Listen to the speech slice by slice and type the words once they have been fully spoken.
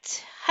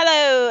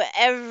Hello,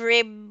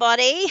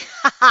 everybody.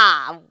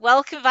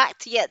 Welcome back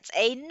to yet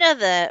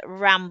another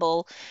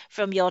ramble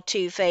from your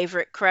two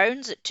favourite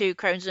crones at Two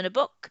Crones and a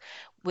Book,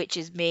 which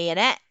is me,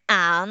 Annette,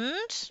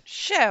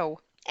 Shell.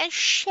 and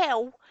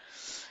Shell.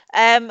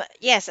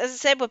 Yes, as I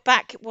said, we're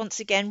back once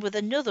again with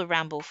another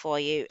ramble for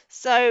you.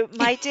 So,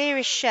 my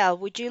dearest Shell,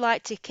 would you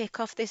like to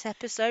kick off this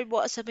episode?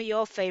 What are some of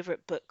your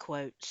favourite book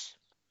quotes?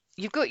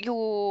 You've got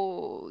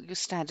your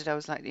standard. I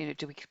was like,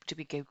 do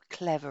we go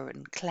clever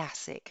and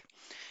classic?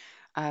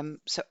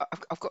 So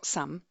I've got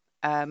some.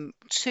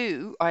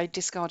 Two I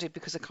discarded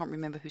because I can't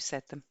remember who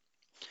said them.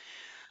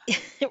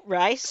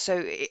 Right?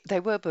 So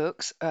they were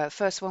books.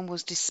 First one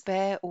was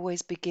Despair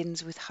Always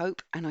Begins with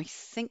Hope, and I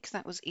think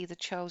that was either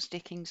Charles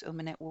Dickens or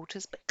Minette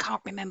Waters, but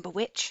can't remember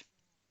which.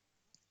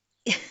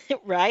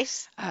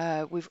 Right?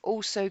 We've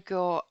also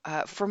got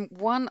from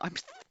one, I'm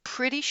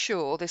pretty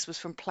sure this was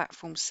from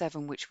Platform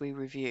 7, which we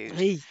reviewed.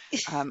 Hey.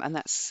 And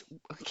that's,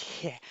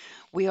 yeah,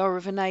 we are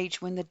of an age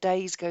when the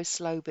days go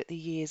slow, but the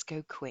years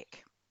go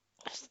quick.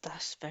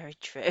 That's very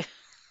true.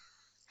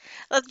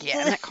 That's,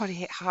 Yeah, and that kind of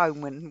hit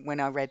home when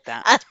I read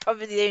that. That's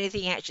probably the only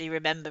thing I actually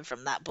remember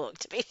from that book,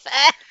 to be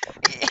fair.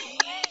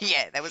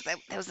 Yeah, there was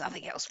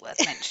nothing else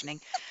worth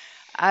mentioning.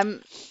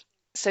 Um,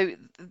 so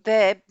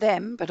they're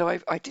them, but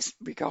I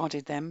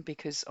disregarded them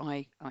because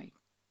I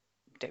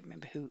don't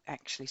remember who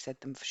actually said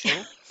them for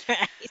sure.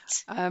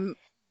 Right. Um,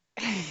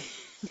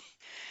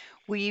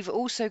 We've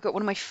also got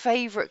one of my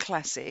favourite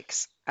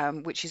classics,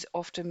 which is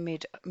often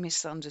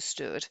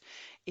misunderstood,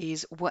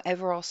 is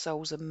Whatever Our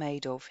Souls Are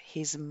Made Of,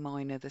 His and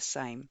Mine Are the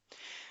Same.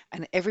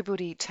 And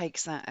everybody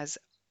takes that as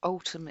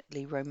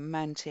ultimately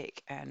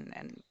romantic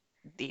and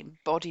the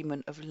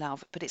embodiment of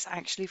love, but it's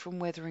actually from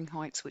Wuthering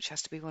Heights, which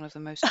has to be one of the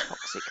most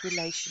toxic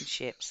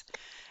relationships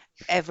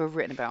ever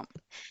written about.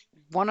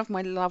 One of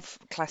my love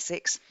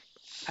classics.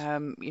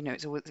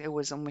 It's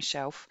always on my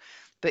shelf.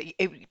 But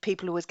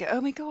people always go, "Oh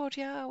my God,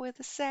 yeah, we're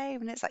the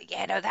same," and it's like,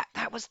 "Yeah, no,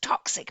 that was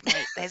toxic,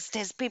 mate.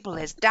 There's people,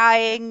 there's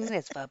dying,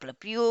 there's verbal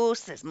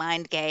abuse, there's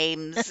mind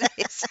games."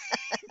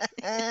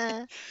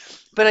 Uh,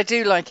 But I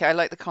do like it. I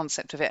like the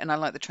concept of it, and I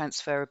like the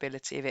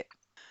transferability of it.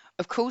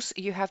 Of course,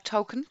 you have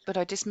Tolkien, but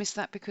I dismiss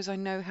that because I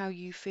know how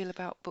you feel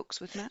about books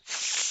with Matt.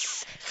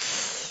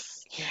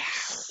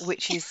 Yeah,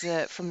 which is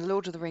from the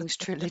Lord of the Rings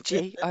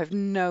trilogy. I have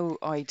no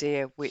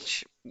idea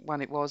which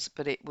one it was,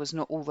 but it was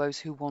Not All Those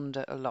Who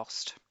Wander Are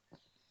Lost.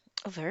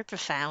 oh, very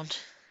profound.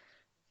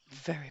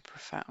 Very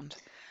profound.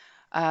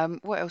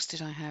 What else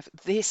did I have?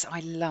 This I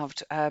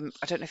loved. I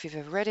don't know if you've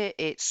ever read it.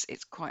 It's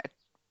quite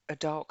a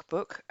dark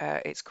book.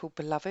 It's called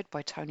Beloved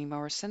by Toni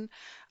Morrison.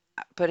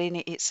 But in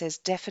it, it says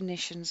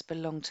definitions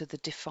belong to the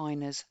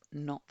definers,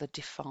 not the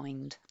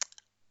defined.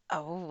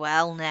 Oh,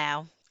 well,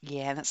 now.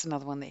 Yeah, that's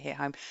another one that hit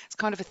home. It's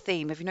kind of a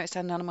theme. Have you noticed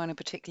how none of mine are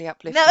particularly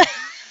No. uplifting?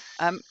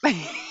 Um,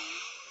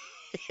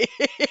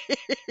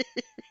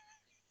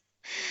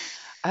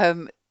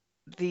 um,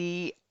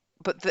 the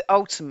but the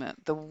ultimate,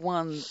 the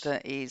one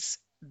that is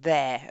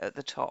there at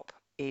the top,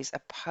 is a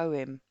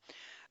poem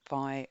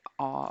by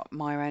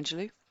Maya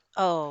Angelou.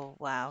 Oh,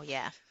 wow,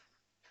 yeah.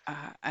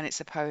 And it's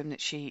a poem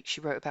that she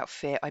wrote about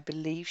fear. I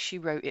believe she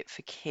wrote it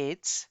for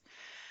kids,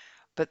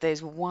 but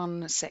there's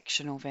one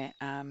section of it,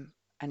 and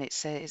it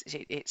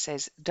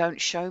says,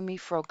 "Don't show me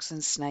frogs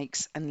and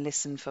snakes and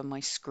listen for my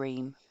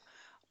scream.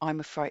 I'm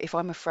afraid if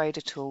I'm afraid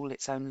at all,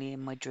 it's only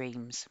in my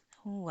dreams."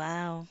 Oh,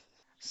 wow.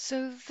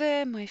 So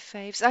they're my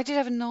faves. I did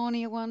have a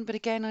Narnia one, but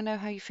again, I know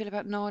how you feel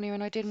about Narnia,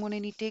 and I didn't want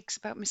any digs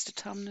about Mr.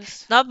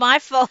 Tumnus. Not my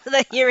fault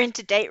that you're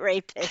into date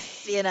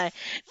rapists,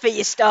 for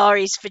your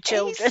stories for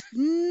children. It's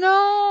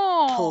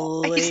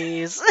not.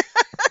 Please.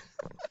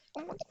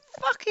 Oh my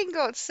fucking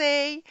God,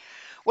 see?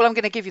 Well, I'm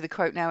going to give you the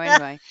quote now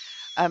anyway.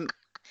 Um,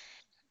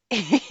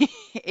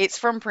 it's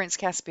from Prince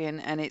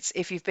Caspian, and it's,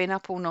 "If you've been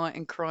up all night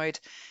and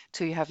cried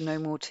till you have no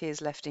more tears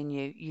left in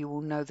you, you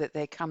will know that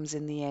there comes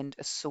in the end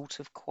a sort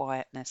of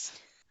quietness."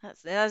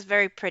 That's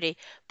very pretty,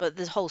 but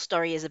the whole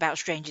story is about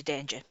stranger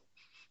danger.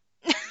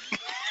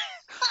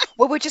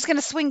 Well, we're just going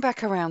to swing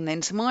back around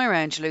then to Maya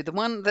Angelou.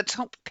 The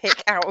top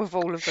pick out of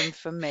all of them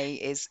for me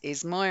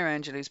is Maya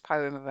Angelou's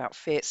poem about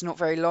fear. It's not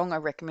very long. I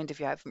recommend if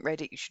you haven't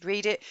read it, you should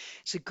read it.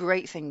 It's a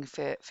great thing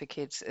for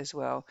kids as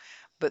well.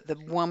 But the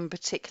one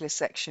particular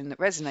section that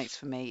resonates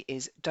for me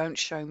is, "Don't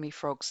show me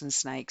frogs and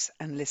snakes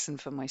and listen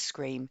for my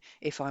scream.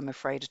 If I'm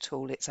afraid at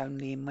all, it's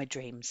only in my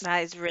dreams." That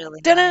is really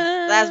nice.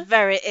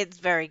 Ta-da! It's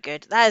very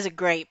good. That is a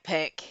great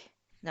pick.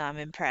 No, I'm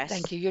Thank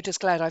impressed. you. You're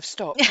just glad I've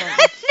stopped, aren't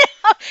you?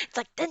 No, it's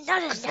like, there's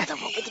not another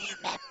one with you,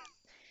 man.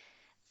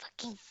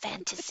 Fucking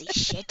fantasy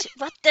shit.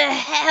 What the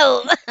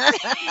hell?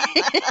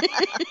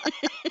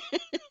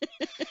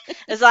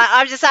 It's like,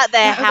 I'm just sat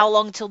there, No, how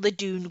long till the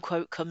Dune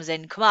quote comes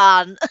in? Come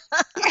on.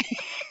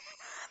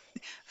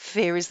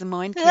 fear is the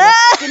mind killer.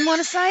 Didn't want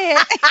to say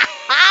it.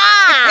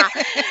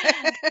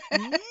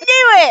 Knew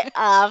it!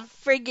 I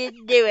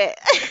friggin' knew it.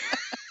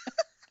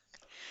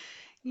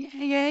 Yeah,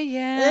 yeah,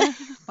 yeah.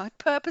 My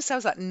purpose. I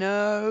was like,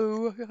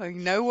 no, I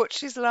know what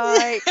she's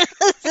like.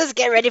 Just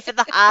get ready for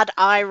the hard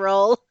eye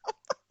roll.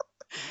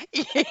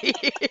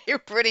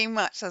 Pretty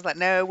much. I was like,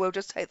 no, we'll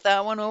just take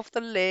that one off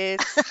the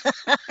list.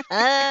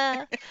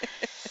 Ah.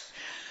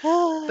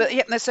 But Oh,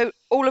 yeah, no, so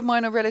all of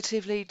mine are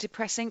relatively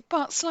depressing,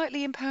 but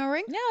slightly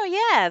empowering.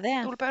 yeah,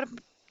 there. All about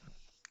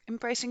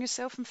embracing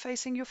yourself and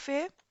facing your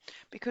fear,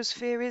 because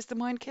fear is the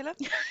mind killer.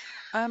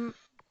 Um,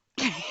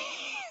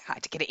 I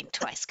had to get it in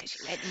twice because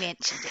you had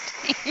mentioned it.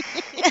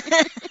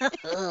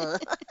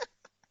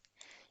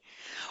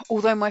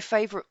 Although my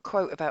favourite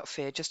quote about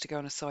fear, just to go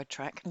on a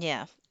sidetrack,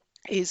 Yeah.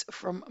 is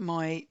from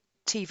my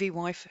TV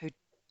wife, who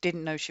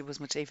didn't know she was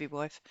my TV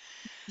wife,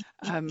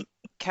 um,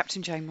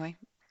 Captain Janeway,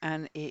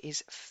 and it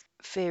is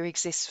fear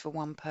exists for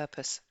one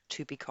purpose: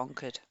 to be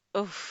conquered.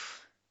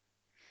 Oof.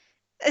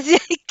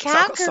 So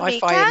I've got Conquer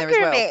me, sci-fi in there as conquer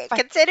well. me.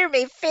 Consider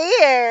me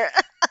fear.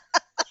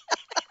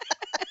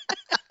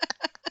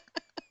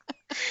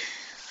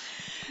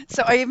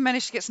 So I even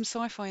managed to get some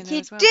sci-fi in there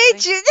You as well.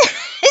 did. See, You.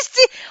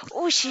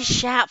 Oh, she's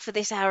sharp for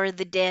this hour of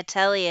the day, I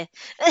tell you.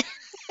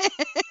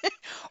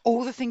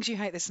 all the things you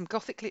hate. There's some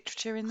Gothic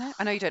literature in there.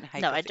 I know you don't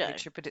hate No, I Gothic don't.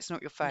 literature, but it's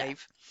not your No.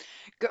 fave.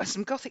 Got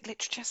some Gothic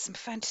literature, some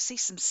fantasy,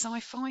 some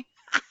sci-fi.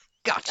 I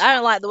Gotcha.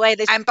 don't like the way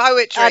this. And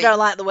I poetry. don't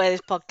like the way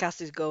this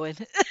podcast is going.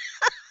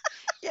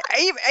 Yeah,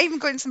 I even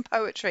got in some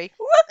poetry.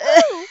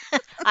 Woohoo!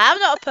 I am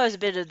not opposed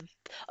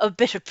a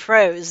bit of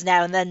prose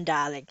now and then,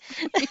 darling.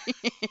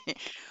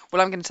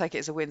 Well, I'm going to take it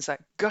as a win. So,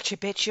 gotcha,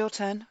 bitch. Your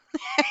turn.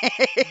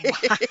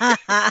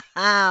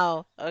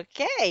 Wow.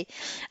 Okay.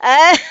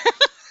 Uh,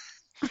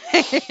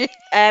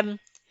 um.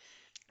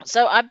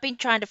 So I've been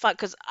trying to find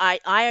because I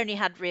only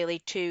had really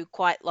two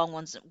quite long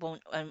ones,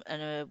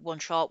 and one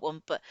short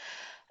one, but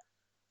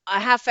I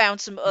have found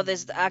some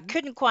others that I Mhm.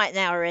 couldn't quite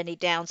narrow any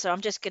down. So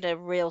I'm just gonna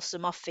reel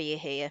some off for you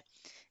here.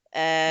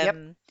 Yep.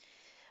 Um.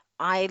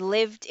 I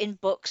lived in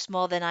books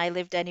more than I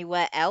lived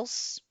anywhere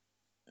else,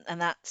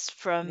 and that's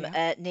from Yeah.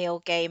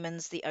 Neil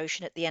Gaiman's The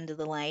Ocean at the End of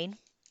the Lane.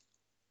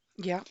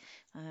 Yeah.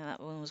 That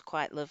one was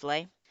quite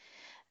lovely.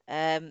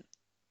 Um,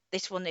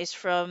 this one is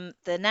from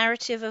The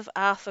Narrative of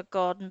Arthur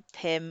Gordon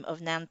Pym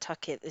of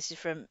Nantucket. This is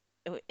from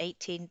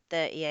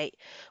 1838.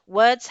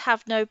 Words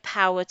have no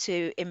power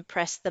to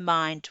impress the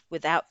mind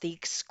without the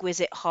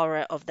exquisite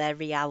horror of their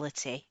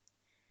reality.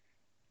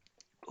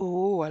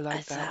 Oh, I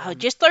like It's, that one.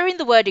 just throw in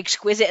the word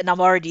exquisite and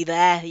I'm already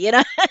there.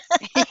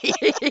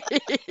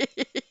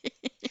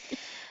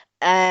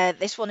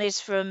 This one is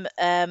from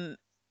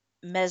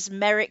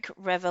Mesmeric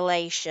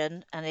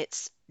Revelation, and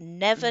it's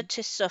never Mm,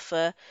 to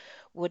suffer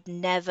would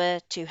never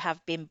to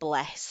have been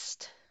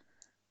blessed.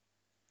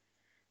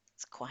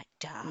 It's quite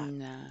dark.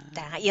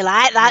 no. You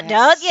like that,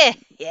 don't Yes. you?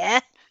 Yeah.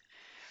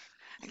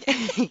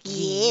 Yes,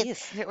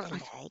 Yes. I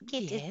like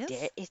it.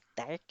 Yes. It's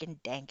dark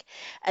and dank.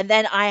 And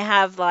then I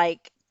have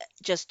like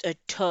just a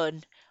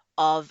ton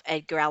of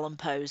Edgar Allan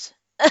Poe's.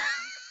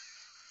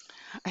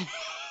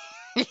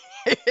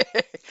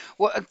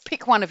 Well,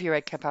 pick one of your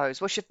egg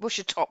capos. What's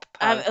your top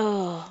Poe?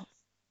 Oh,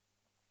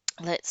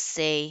 let's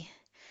see.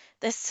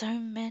 There's so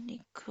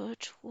many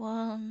good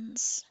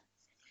ones.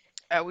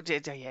 Oh,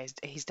 yeah,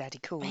 he's daddy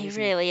cool, He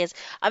isn't he? really is.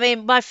 I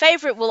mean, my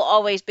favorite will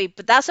always be,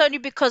 but that's only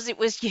because it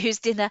was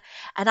used in and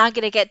I'm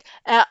gonna get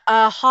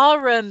a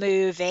horror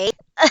movie.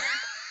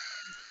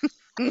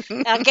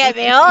 Now get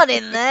me on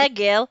in there,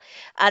 Gil.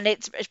 And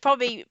it's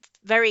probably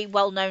very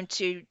well known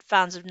to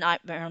fans of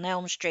Nightmare on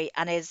Elm Street,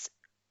 and it's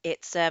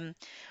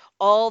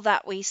all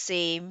that we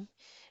seem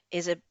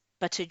is a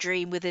but a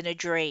dream within a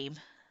dream.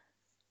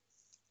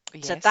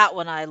 So Yes. that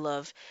one I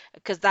love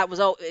because that was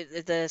all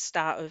the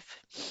start of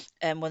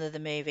one of the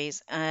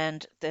movies.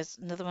 And there's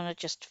another one I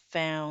just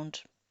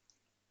found.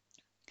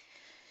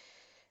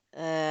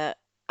 Uh,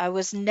 I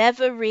was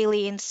never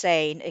really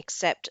insane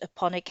except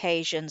upon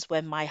occasions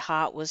when my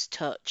heart was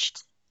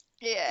touched.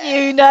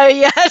 You Yeah. know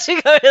you have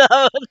to go with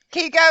that one.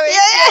 Keep going.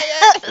 Yeah, Yeah,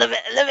 yeah. love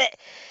it, love it.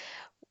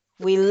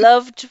 We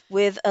loved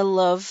with a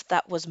love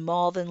that was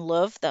more than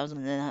love. That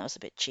was a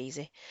bit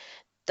cheesy.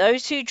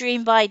 Those who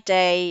dream by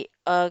day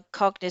are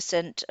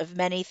cognizant of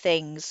many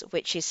things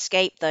which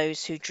escape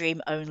those who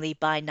dream only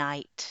by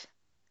night.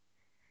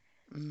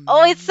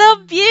 Oh, it's so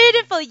Mm.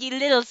 beautiful, you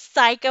little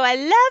psycho. I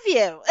love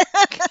you.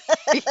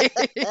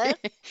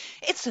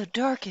 It's so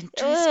dark and Oh,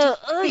 twisty.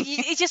 oh,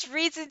 it just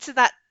reads into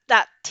that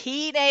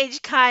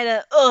teenage kind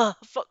of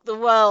fuck the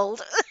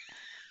world.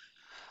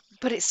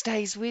 But it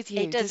stays with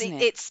It you, does. doesn't It,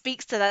 it? it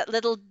speaks to that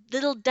little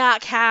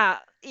dark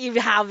heart you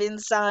have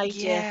inside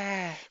you.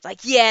 Yeah. It's like,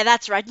 yeah,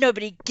 that's right.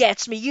 Nobody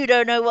gets me. You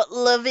don't know what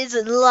love is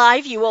in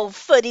life, you old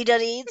fuddy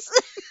duddies.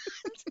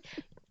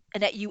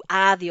 And that you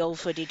are the old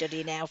fuddy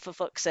duddy now. For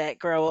fuck's sake,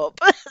 grow up.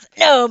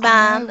 No, I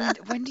know. man.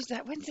 When did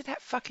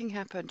that fucking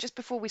happen? Just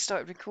before we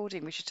started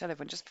recording, we should tell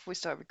everyone. Just before we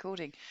started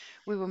recording,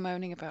 we were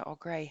moaning about our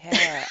grey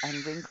hair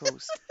and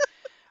wrinkles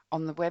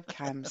on the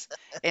webcams,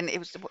 and it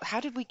was, how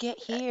did we get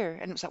here?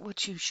 And it was like, what,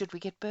 should we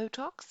get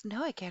Botox?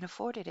 No, I can't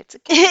afford it. It's a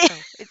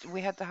chemical.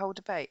 We had the whole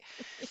debate.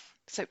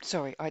 So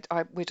sorry,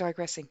 we're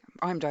digressing.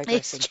 I'm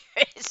It's digressing.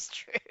 true. It's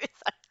true.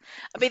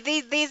 I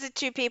mean, these are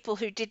two people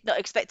who did not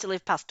expect to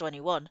live past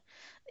 21.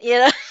 You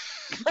know,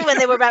 when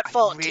they were about I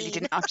really 14.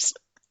 didn't.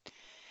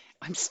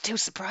 I'm still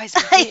surprised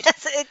we did.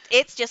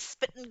 It's just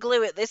spit and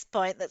glue at this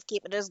point that's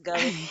keeping us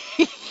going.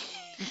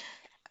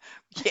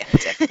 Yeah,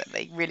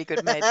 definitely. Really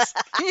good meds.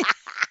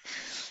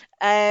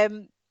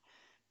 um,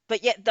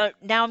 but yeah,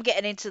 now I'm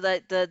getting into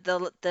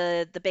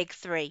the big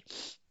three.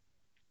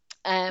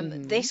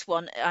 Hmm. This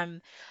one,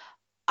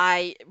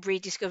 I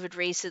rediscovered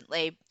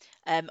recently.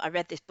 I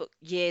read this book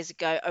years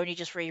ago, only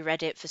just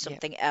reread it for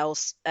Yep. something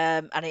else.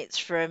 And it's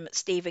from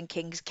Stephen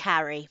King's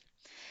Carrie.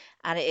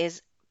 And it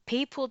is: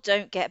 people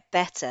don't get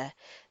better,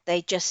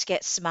 they just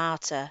get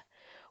smarter.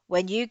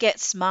 When you get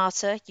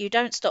smarter, you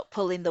don't stop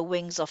pulling the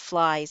wings off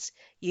flies.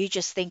 You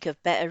just think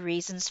of better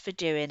reasons for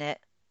doing it.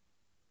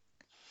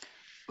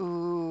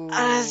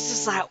 And it's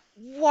just Ooh. like,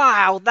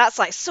 wow, that's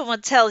like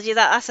someone tells you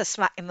that. That's a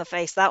smack in the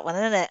face, that one,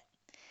 isn't it?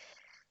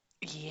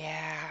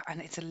 Yeah,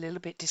 and it's a little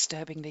bit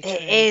disturbingly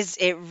It true. is.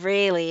 It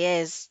really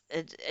is.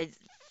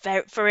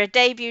 For a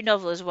debut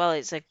novel as well,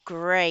 it's a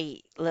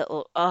great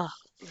little. Oh,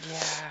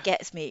 Yeah.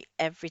 gets me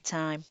every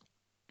time.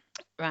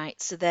 Right.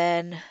 So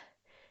then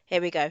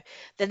here we go.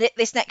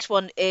 This next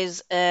one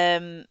is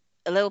a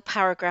little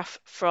paragraph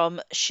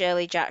from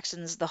Shirley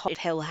Jackson's The Haunted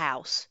Hill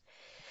House.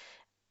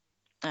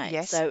 All right,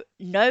 Yes. so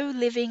no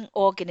living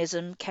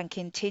organism can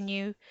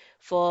continue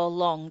for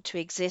long to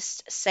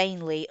exist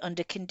sanely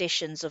under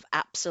conditions of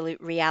absolute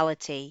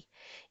reality.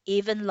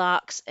 Even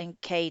larks and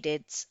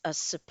katydids are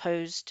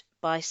supposed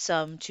by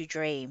some to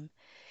dream.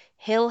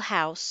 Hill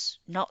House,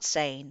 not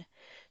sane,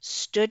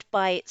 stood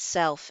by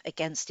itself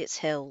against its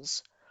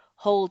hills,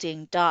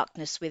 holding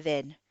darkness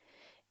within.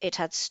 It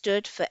had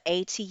stood for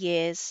 80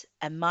 years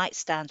and might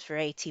stand for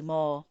 80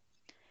 more.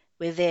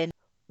 Within,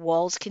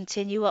 walls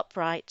continue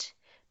upright,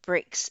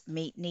 bricks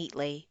meet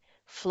neatly,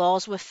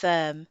 floors were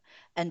firm,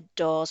 and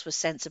doors were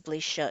sensibly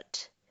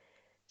shut.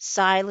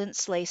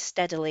 Silence lay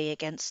steadily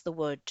against the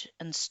wood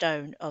and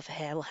stone of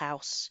Hill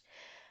House,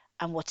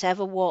 and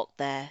whatever walked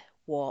there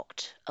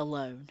walked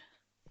alone.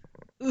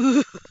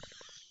 Ooh.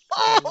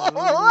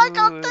 Oh, I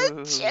got the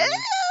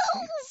Ooh.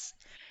 chills.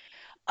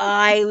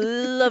 I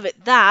love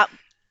it. That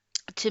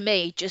to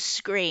me just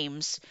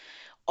screams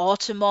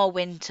autumn or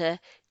winter,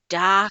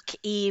 dark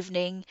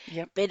evening,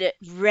 Yep. bit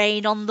of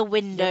rain on the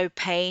Yep. window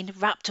pane,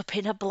 wrapped up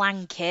in a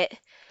blanket.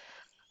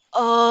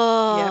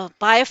 Yep. Oh,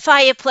 by a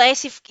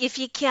fireplace if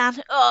you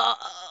can.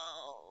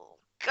 Oh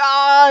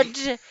God,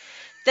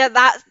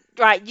 that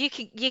right. You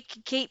can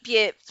keep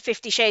your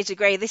 50 Shades of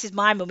Grey. This is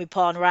my mummy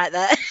porn right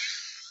there.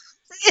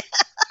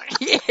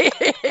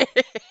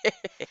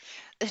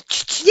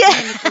 Yeah,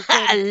 My little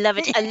I gun. love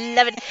it. I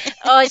love it.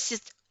 Oh, it's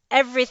just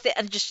everything,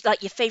 and just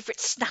like your favorite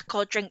snack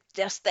or drink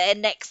just there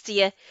next to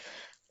you.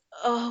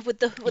 Oh, with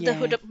the hood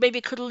Yeah. up,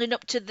 maybe cuddling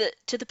up to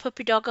the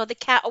puppy dog or the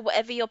cat or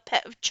whatever your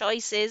pet of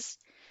choice is.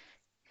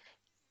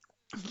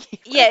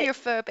 Whatever Yeah, your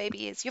fur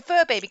baby is. Your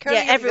fur baby.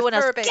 yeah. Curling up with your Everyone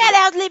else, fur get baby.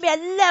 out, leave me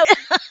alone.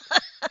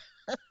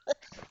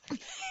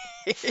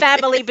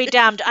 Family be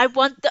damned. I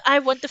want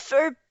the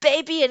fur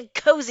baby and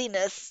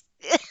coziness.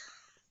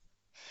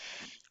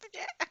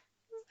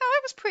 Oh,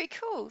 that was pretty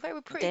cool. They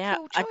were pretty There,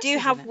 cool I do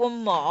choices in have it.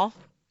 one more.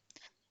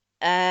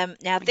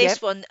 Now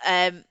this Yep. one,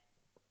 I'm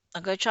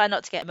going to try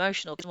not to get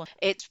emotional.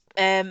 It's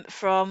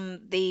from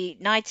The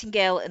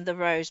Nightingale and the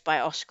Rose by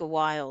Oscar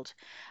Wilde,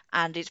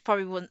 and it's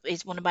probably one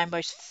of my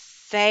most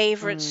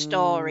favorite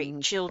Mm,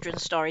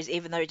 children's stories,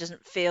 even though it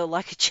doesn't feel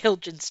like a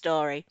children's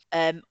story.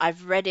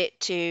 I've read it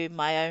to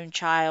my own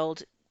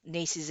child,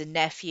 nieces and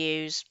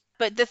nephews,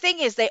 but the thing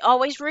is, they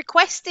always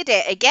requested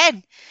it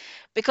again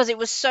because it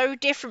was so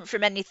different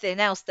from anything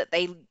else that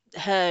they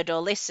heard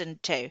or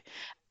listened to.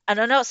 And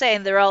I'm not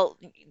saying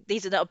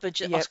these are not a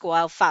bunch of yep. Oscar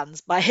Wilde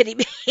fans by any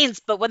means,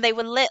 but when they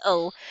were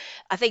little,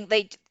 I think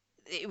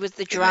it was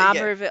the Yeah.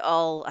 drama of it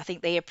all. I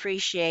think they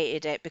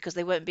appreciated it because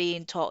they weren't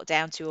being talked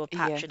down to or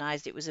Yeah.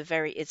 patronized. It's a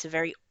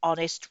very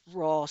honest,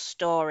 raw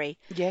story.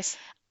 Yes.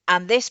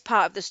 And this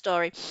part of the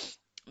story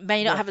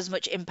may not Yeah. have as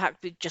much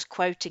impact with just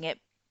quoting it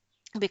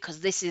because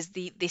this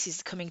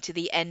is coming to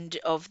the end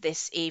of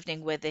this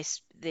evening where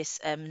this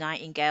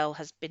nightingale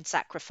has been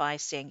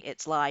sacrificing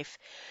its life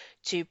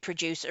to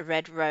produce a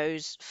red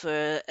rose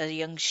for a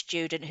young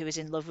student who is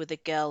in love with a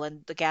girl,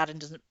 and the garden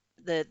doesn't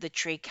the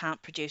tree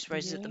can't produce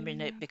roses at the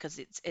minute Yeah. because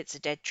it's a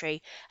dead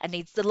tree and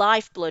needs the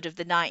lifeblood of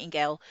the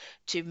nightingale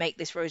to make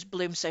this rose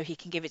bloom so he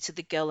can give it to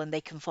the girl and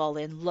they can fall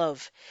in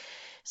love.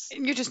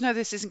 And you just know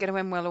this isn't going to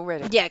end well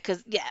already. Yeah,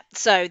 because yeah,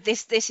 so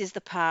this is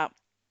the part.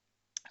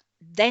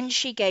 Then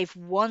she gave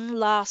one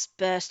last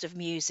burst of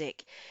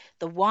music.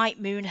 The white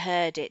moon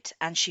heard it,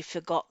 and she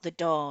forgot the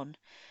dawn.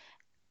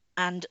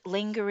 And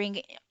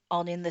lingering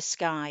on in the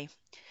sky,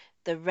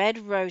 the red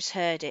rose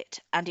heard it,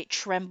 and it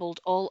trembled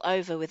all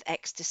over with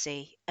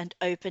ecstasy, and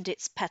opened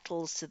its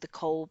petals to the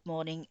cold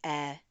morning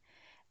air.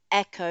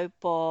 Echo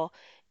bore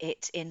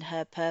it in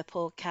her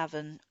purple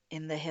cavern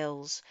in the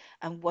hills,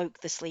 and woke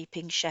the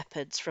sleeping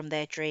shepherds from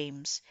their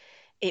dreams.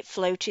 It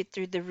floated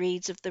through the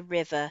reeds of the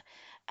river,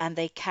 and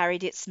they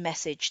carried its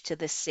message to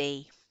the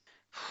sea.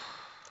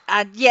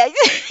 And yeah,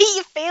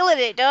 you're feeling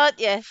it, don't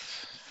you?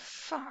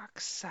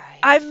 Fuck's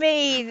I sake.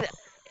 mean,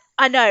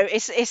 I know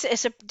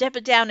it's a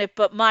Deborah Downer,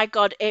 but my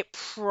God, it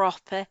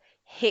proper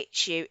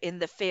hits you in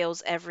the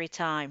feels every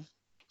time.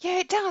 Yeah,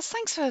 it does.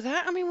 Thanks for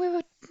that. I mean, we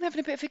were having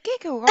a bit of a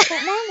giggle. I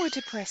thought mine were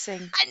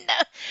depressing. I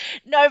know,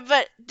 no,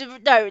 but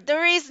no, the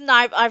reason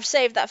I've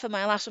saved that for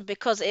my last one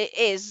because it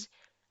is,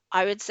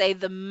 I would say,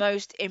 the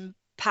most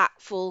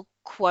impactful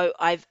quote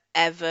I've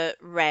ever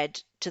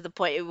read to the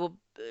point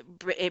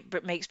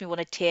it makes me want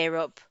to tear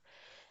up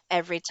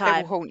every It will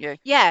time. haunt you.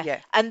 Yeah, Yeah,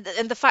 and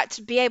the fact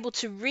to be able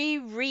to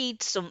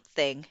reread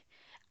something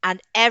and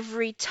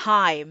every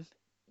time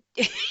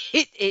it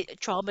yeah.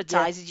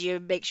 traumatizes you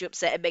and makes you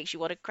upset and makes you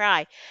want to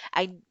cry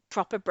and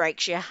proper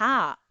breaks your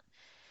heart.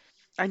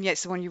 And yet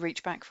it's the one you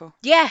reach back for.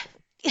 Yeah,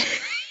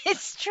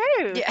 it's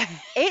true. Yeah.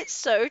 It's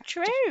so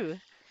true.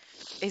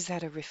 Is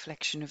that a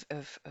reflection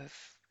of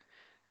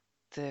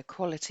the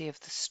quality of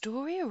the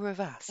story or of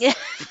Yeah. us?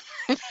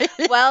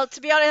 Well,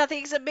 to be honest, I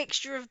think it's a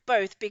mixture of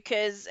both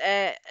because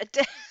I,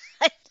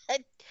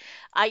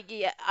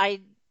 yeah,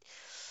 I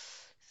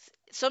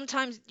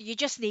sometimes you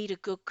just need a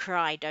good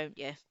cry, don't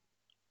you?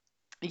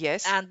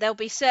 Yes. And there'll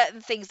be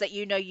certain things that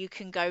you know you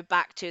can go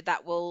back to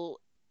that will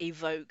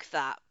evoke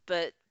that.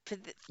 But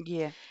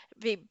Yeah.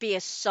 be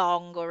a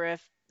song or a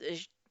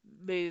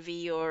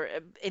movie or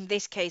in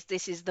this case,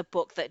 this is the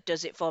book that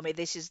does it for me.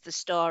 This is the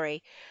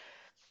story.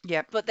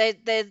 Yep. But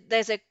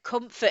there's a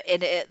comfort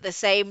in it at the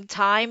same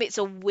time. It's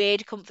a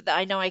weird comfort that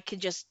I know I can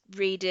just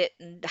read it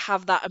and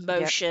have that Yep.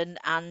 emotion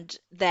and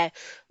there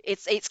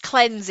it's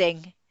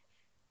cleansing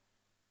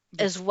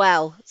Yep. as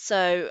well.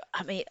 So,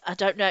 I mean, I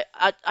don't know.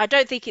 I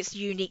don't think it's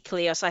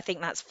uniquely us. I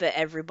think that's for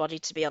everybody,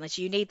 to be honest.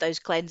 You need those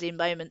cleansing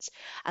moments,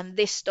 and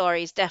this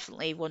story is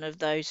definitely one of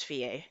those for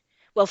you.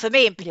 Well, for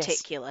me in Yes.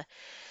 particular.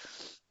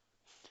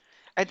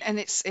 And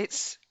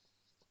it's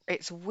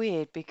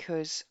weird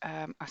because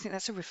I think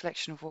that's a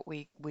reflection of what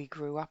we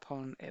grew up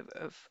on.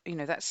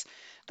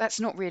 That's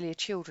not really a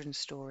children's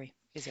story,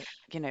 is it?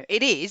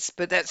 It is,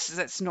 but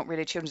that's not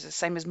really a children's. The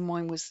same as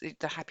mine was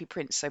the Happy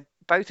Prince. So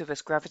both of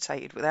us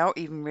gravitated without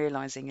even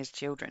realizing as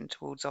children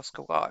towards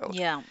Oscar Wilde.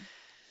 Yeah.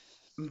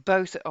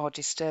 Both are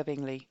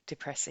disturbingly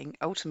depressing,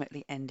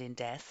 ultimately end in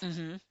death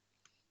Hmm.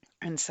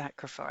 and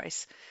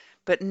sacrifice.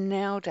 But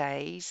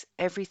nowadays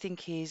everything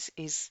is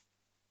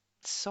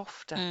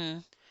softer,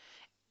 Mm.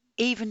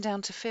 even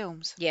down to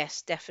films.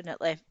 Yes,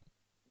 definitely.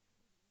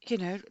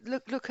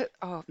 Look at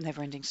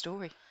Never-Ending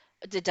Story.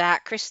 The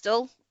Dark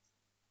Crystal,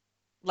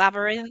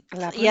 Labyrinth.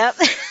 Yep.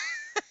 Labyrinth.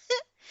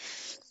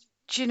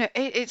 Do you know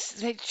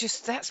it's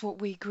just that's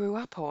what we grew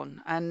up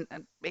on, and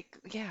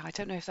yeah, I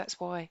don't know if that's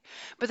why,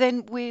 but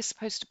then we're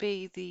supposed to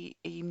be the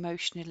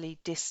emotionally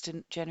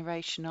distant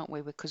generation, aren't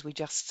we? Because we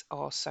just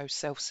are so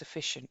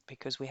self-sufficient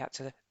because we had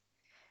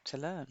to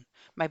learn.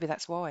 Maybe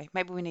that's why.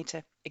 Maybe we need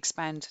to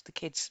expand the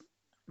kids'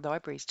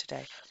 libraries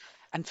today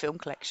and film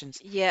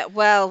collections. Yeah,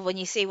 well, when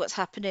you see what's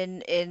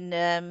happening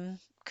in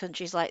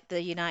countries like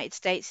the United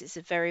States, it's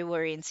a very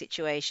worrying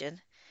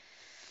situation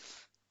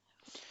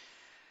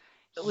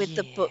with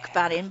the book Yeah,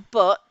 banning.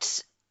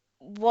 But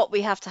what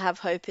we have to have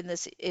hope in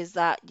this is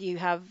that you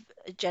have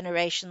a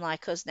generation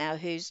like us now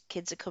whose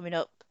kids are coming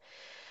up.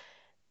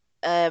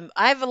 I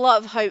have a lot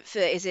of hope for,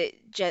 is it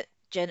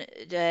generation,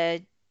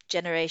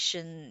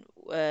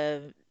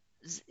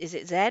 is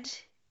it Z?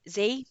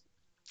 Z?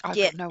 I've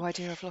Yeah. got no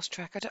idea. I've lost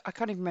track. I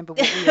can't even remember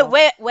what we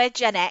are. We're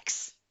Gen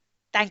X.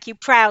 Thank you,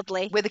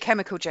 proudly. We're the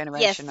chemical Yes,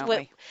 generation, aren't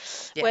we?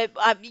 Yeah.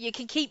 you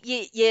can keep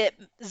your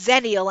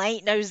Zennial,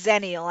 ain't no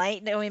Zennial,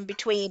 ain't no in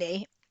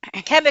betweeny.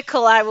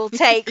 Chemical I will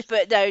take,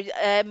 but no,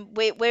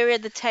 we're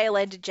in the tail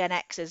end of Gen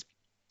Xers,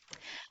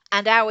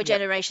 and our Yep.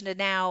 generation are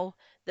now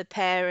the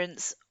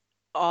parents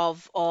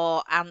of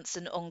or aunts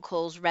and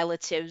uncles,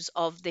 relatives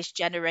of this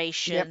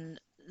Yep. generation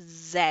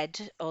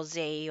Z or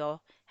Z or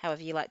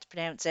however you like to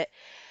pronounce it,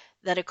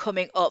 that are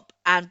coming up,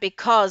 and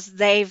because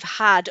they've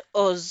had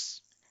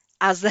us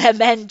as their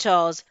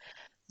mentors,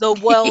 the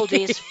world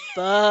is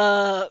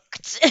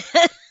fucked.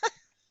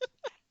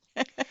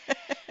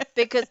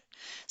 Because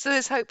So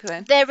there's hope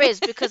then. there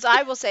is, because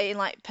I will say,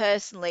 like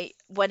personally,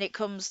 when it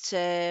comes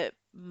to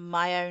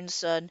my own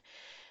son,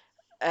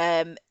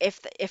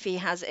 if he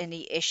has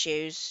any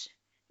issues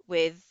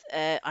with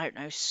I don't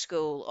know,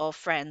 school or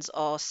friends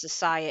or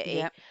society,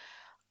 Yep.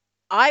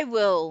 I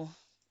will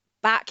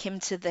back him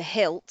to the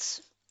hilt,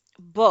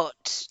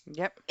 but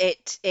Yep.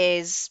 it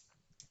is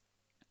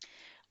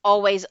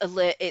always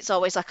it's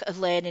always like a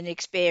learning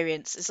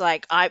experience. It's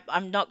like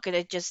I'm not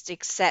gonna just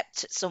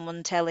accept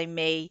someone telling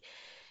me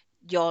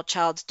your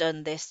child's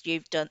done this,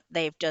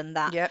 they've done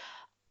that. Yep.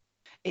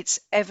 It's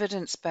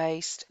evidence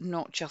based,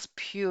 not just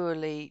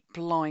purely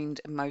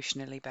blind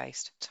emotionally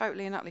based.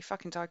 Totally and utterly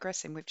fucking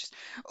digressing.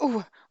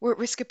 We're at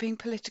risk of being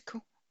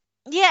political.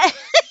 Yeah.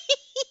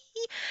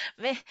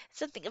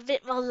 Something a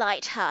bit more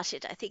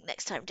light-hearted, I think,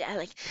 next time,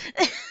 darling.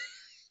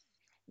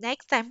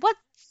 Next time,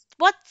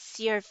 what's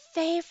your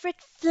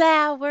favorite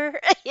flower?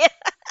 Yeah.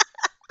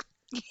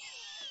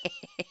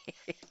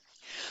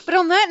 But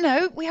on that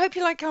note, we hope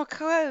you like our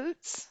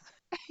quotes.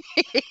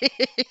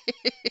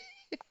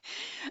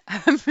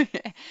 Um,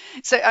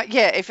 so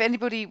yeah, if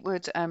anybody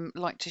would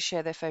like to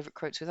share their favourite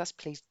quotes with us,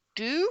 please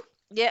do.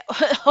 Yeah,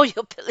 all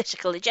your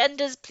political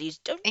agendas, please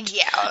don't.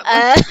 Yeah,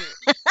 Uh,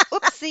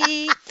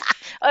 oopsie.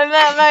 I'm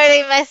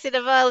only messing.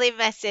 I'm only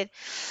messing.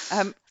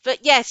 Um, But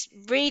yes,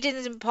 reading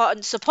is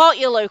important. Support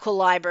your local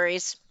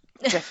libraries.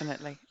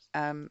 definitely.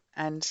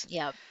 And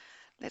Yeah.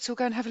 let's all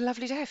go and have a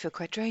lovely day. I feel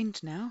quite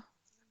drained now.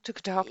 Took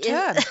a dark Yes.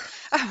 turn.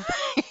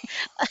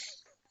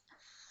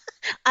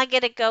 I'm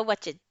gonna go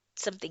watch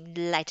something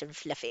light and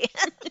fluffy.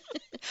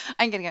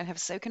 I'm going to go and have a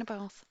soak in a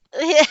bath.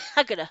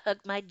 I'm gonna hug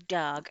my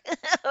dog.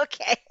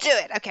 Okay. Do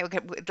it. Okay,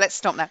 let's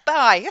stop now.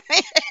 Bye.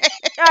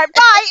 All right.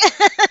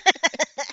 Bye.